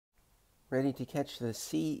Ready to catch the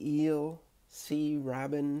sea eel, sea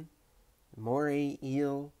robin, moray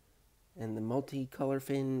eel, and the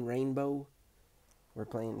multicolorfin rainbow. We're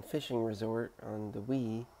playing Fishing Resort on the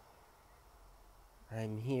Wii.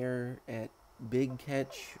 I'm here at Big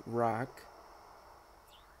Catch Rock.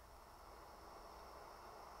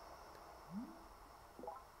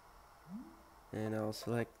 And I'll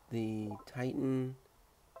select the Titan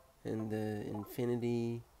and the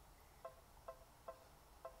Infinity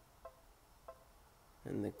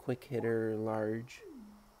and the Quick Hitter Large.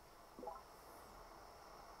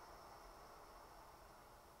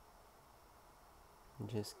 And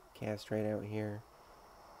just cast right out here.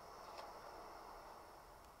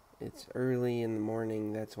 It's early in the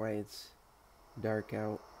morning, that's why it's dark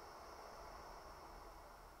out.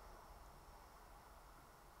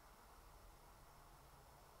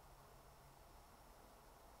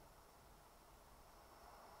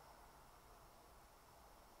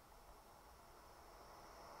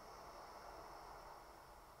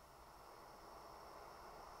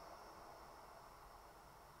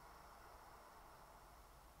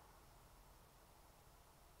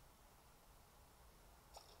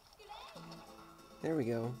 There we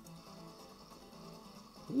go.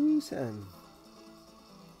 Woo, son.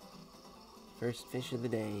 First fish of the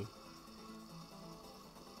day.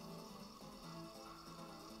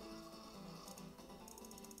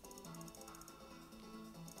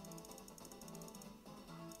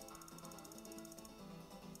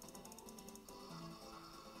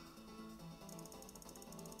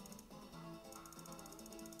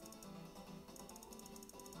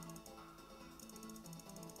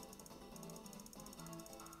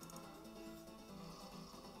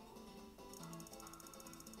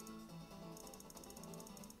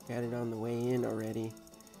 Got it on the way in already.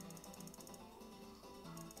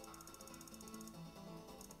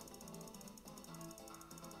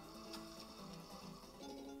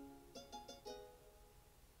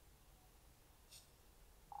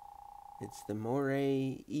 It's the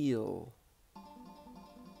Moray eel.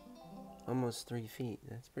 Almost 3 feet.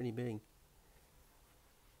 That's pretty big.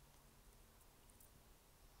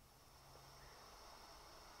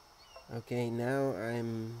 Okay, now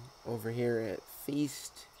I'm over here at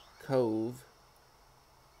Feast Cove.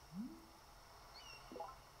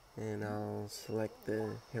 And I'll select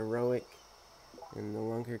the Heroic and the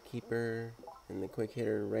Lunker Keeper and the Quick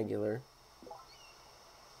Hitter Regular.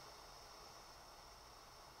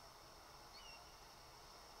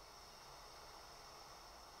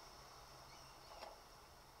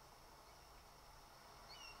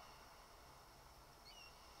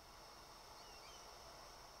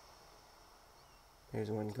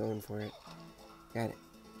 There's one going for it. Got it.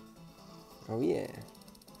 Oh yeah.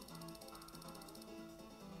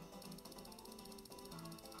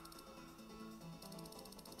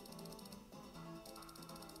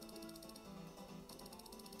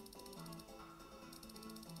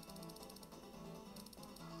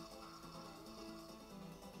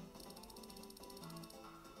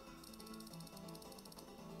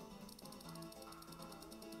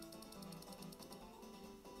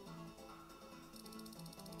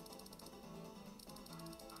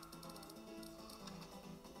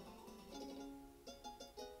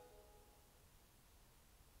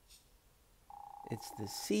 It's the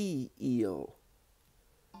sea eel.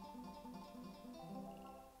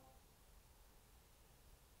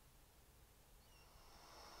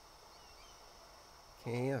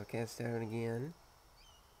 Okay, I'll cast out again.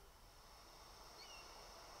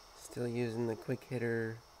 Still using the Quick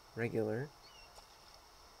Hitter Regular.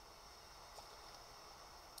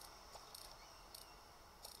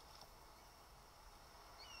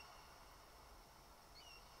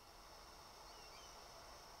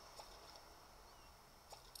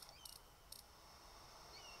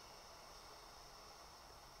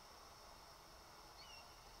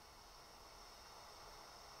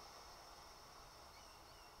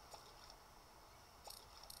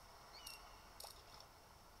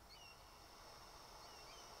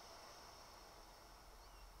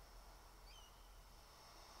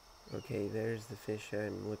 Okay, there's the fish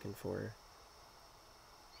I'm looking for.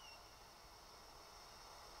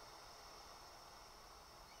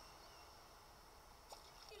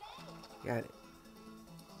 Got it.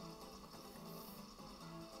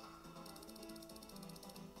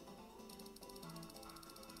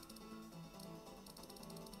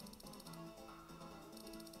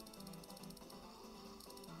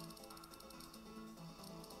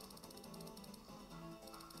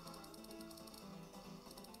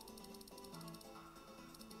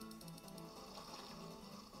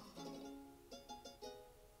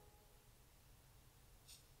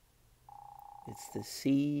 It's the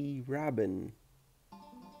sea robin.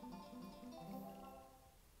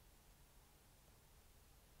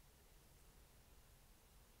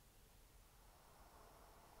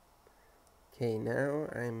 Okay, now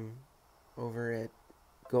I'm over at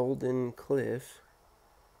Golden Cliff,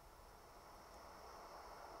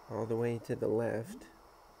 all the way to the left.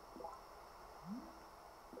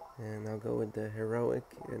 And I'll go with the Heroic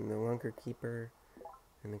and the Lunker Keeper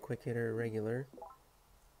and the Quick Hitter Regular.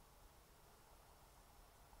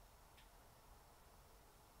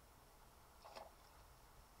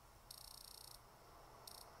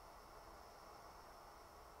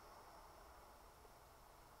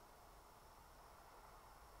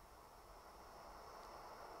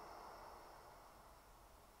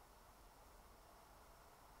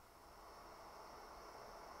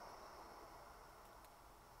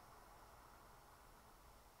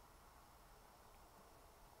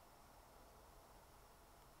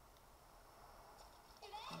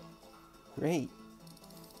 Great.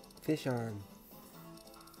 Fish on.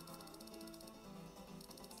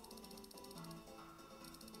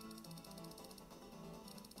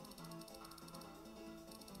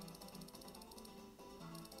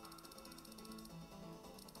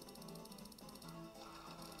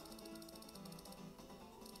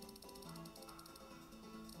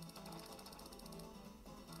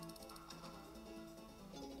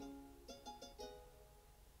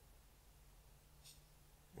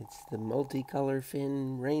 It's the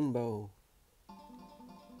Multicolorfin rainbow.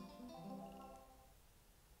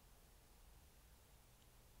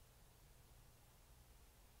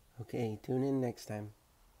 Okay, tune in next time.